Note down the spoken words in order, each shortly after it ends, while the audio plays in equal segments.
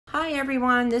Hi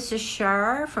everyone, this is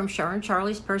Cher from Cher and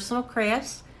Charlie's Personal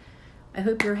Crafts. I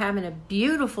hope you're having a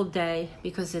beautiful day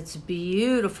because it's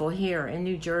beautiful here in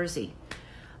New Jersey.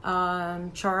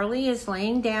 Charlie is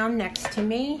laying down next to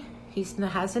me. He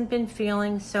hasn't been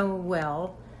feeling so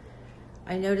well.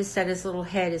 I noticed that his little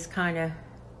head is kind of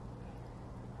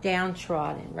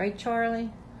downtrodden, right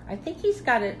Charlie? I think he's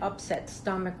got an upset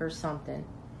stomach or something.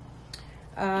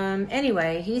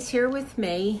 Anyway, he's here with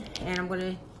me and I'm going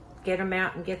to get him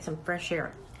out and get some fresh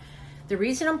air. The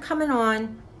reason I'm coming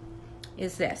on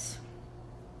is this.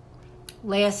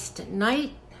 Last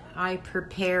night I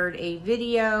prepared a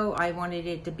video. I wanted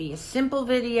it to be a simple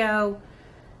video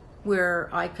where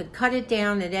I could cut it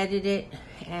down and edit it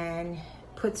and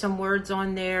put some words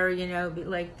on there, you know,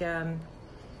 like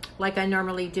I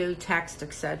normally do, text,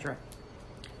 etc.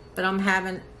 But I'm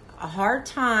having a hard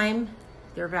time.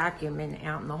 They're vacuuming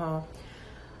out in the hall.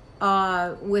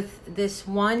 With this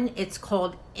one, it's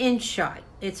called InShot.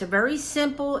 It's a very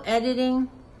simple editing.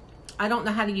 I don't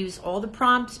know how to use all the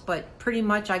prompts, but pretty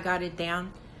much I got it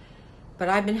down. But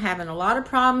I've been having a lot of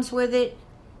problems with it,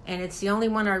 and it's the only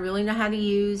one I really know how to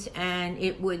use, and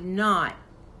it would not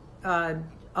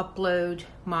upload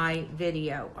my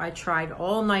video. I tried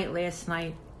all night last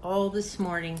night, all this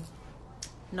morning,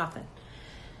 nothing.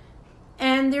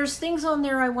 And there's things on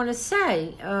there I want to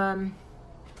say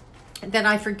that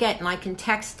I forget, and I can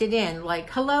text it in,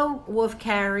 like, hello, Wolf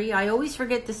Carrie. I always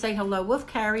forget to say hello. Wolf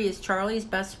Carrie is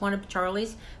one of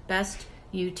Charlie's best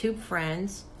YouTube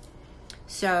friends.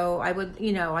 So I would,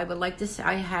 I would like to say,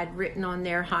 I had written on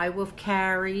there, hi, Wolf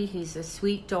Carrie. He's a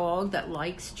sweet dog that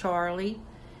likes Charlie,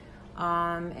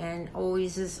 and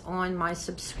always is on my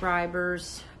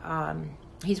subscribers.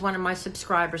 He's one of my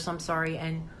subscribers, I'm sorry,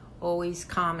 and always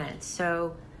comments.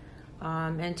 So,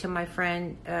 and to my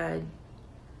friend,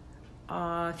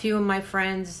 a few of my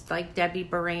friends like Debbie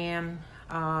Baram,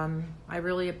 I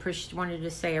really wanted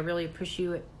to say I really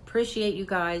appreciate you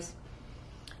guys.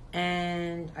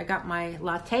 And I got my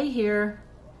latte here.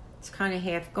 It's kind of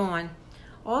half gone.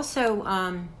 Also,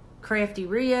 Crafty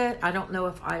Rhea, I don't know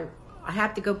if I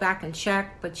have to go back and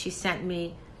check, but she sent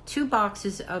me 2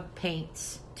 boxes of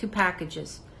paints, 2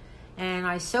 packages. And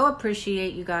I so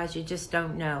appreciate you guys, you just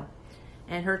don't know.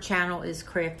 And her channel is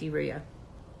Crafty Rhea.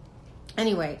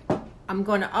 Anyway, I'm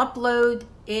going to upload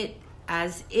it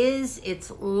as is.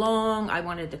 It's long. I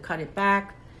wanted to cut it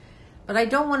back, but I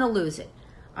don't want to lose it.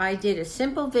 I did a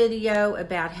simple video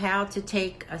about how to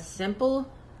take a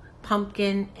simple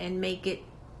pumpkin and make it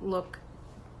look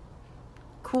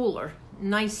cooler,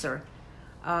 nicer.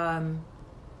 You'll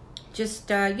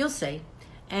see.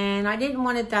 And I didn't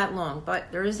want it that long,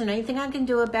 but there isn't anything I can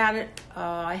do about it.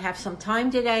 I have some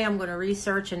time today. I'm going to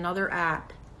research another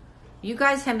app. You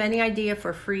guys have any idea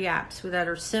for free apps that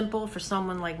are simple for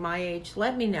someone like my age?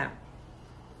 Let me know.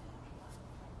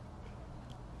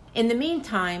 In the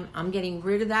meantime, I'm getting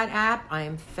rid of that app. I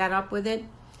am fed up with it.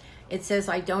 It says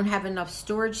I don't have enough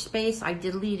storage space. I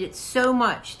deleted so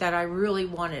much that I really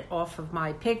want it off of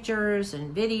my pictures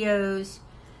and videos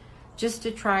just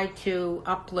to try to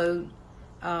upload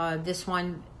this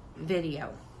one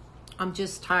video. I'm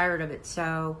just tired of it,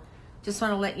 so just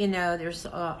want to let you know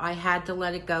I had to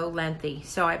let it go lengthy.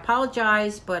 So I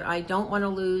apologize, but I don't want to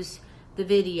lose the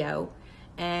video,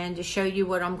 and to show you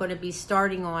what I'm going to be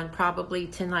starting on probably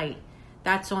tonight.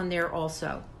 That's on there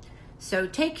also. So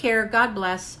take care. God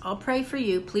bless. I'll pray for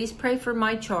you. Please pray for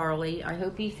my Charlie. I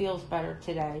hope he feels better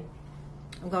today.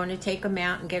 I'm going to take him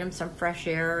out and get him some fresh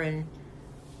air and,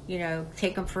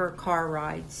 take him for a car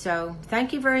ride. So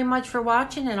thank you very much for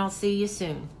watching, and I'll see you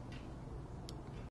soon.